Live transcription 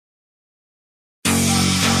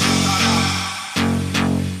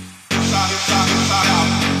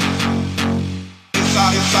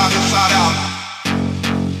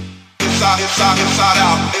inside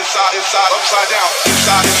out, inside, upside down,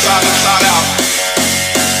 inside out, inside out.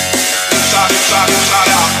 Inside out, inside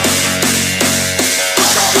out,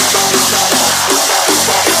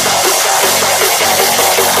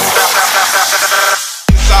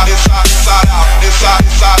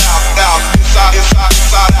 out, inside out,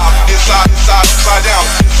 upside down,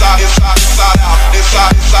 inside out,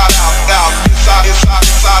 inside out, out, inside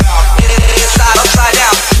out, upside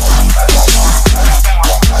down.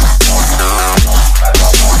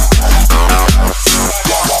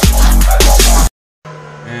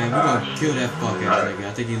 Man, we're gonna kill that fuck ass nigga.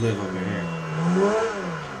 I think he live over here.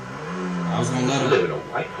 I was gonna let him. Live in a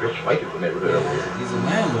rich white people neighborhood over here. He's a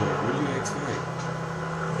landlord. What do you expect?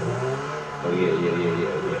 Oh yeah.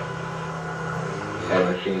 I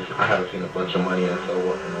haven't seen a bunch of money and so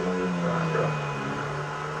what in a long time, bro.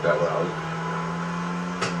 That what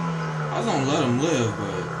I was gonna let him live,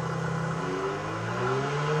 but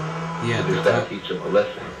he had to teach him a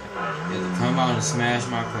lesson. He had to come out and smash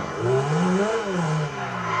my car.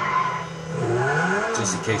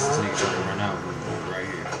 Just in case this nigga try to run out, we're right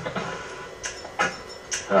here.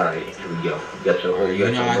 Alright, here we go. You got your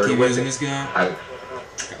you know how I keep using this gun? I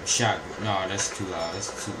got a shotgun. No, that's too loud. That's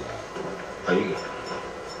too loud. Oh, you get.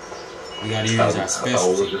 We gotta use our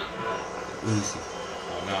specialty. Uzi.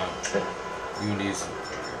 Oh no. You gonna use it.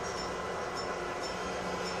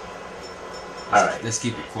 Alright. Let's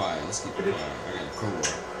keep it quiet. Let's keep it quiet. I got a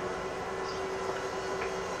crowbar.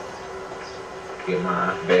 Get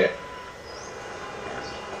mine back.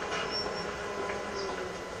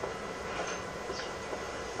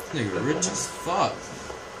 Nigga rich as fuck.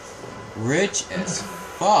 Rich as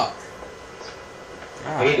fuck. I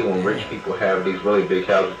hate it when rich people have these really big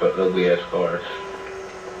houses but ugly ass cars.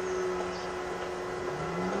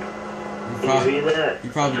 You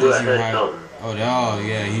probably doesn't even have. Oh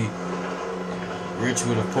yeah, he rich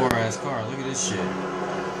with a poor ass car. Look at this shit.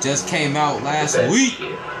 Just came out last week.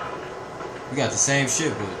 Shit. We got the same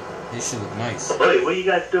shit, but this shit look nice. Wait, what are you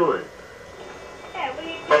guys doing?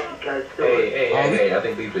 Hey, I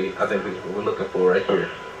think these what we're looking for right here.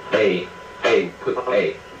 Hey,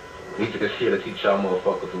 we just here to teach y'all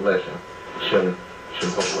motherfuckers a lesson. Shouldn't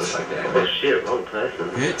fuck with us like that. Oh shit, wrong person.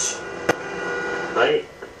 Bitch. Right?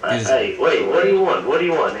 Hey, wait, what do you want? What do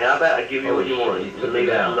you want? How about I give you what you want? You leave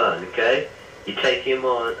it alone, okay? You take him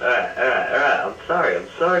on. Alright. I'm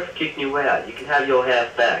sorry for kicking you out. You can have your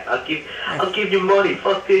half back. I'll give you money.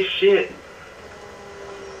 Fuck this shit.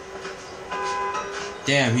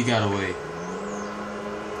 Damn, he got away.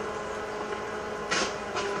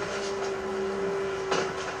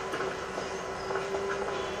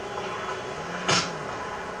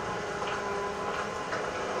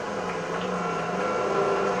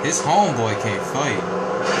 His homeboy can't fight.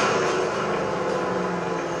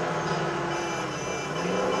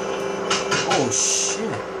 Oh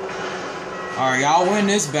shit. Alright, y'all win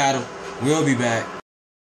this battle. We'll be back.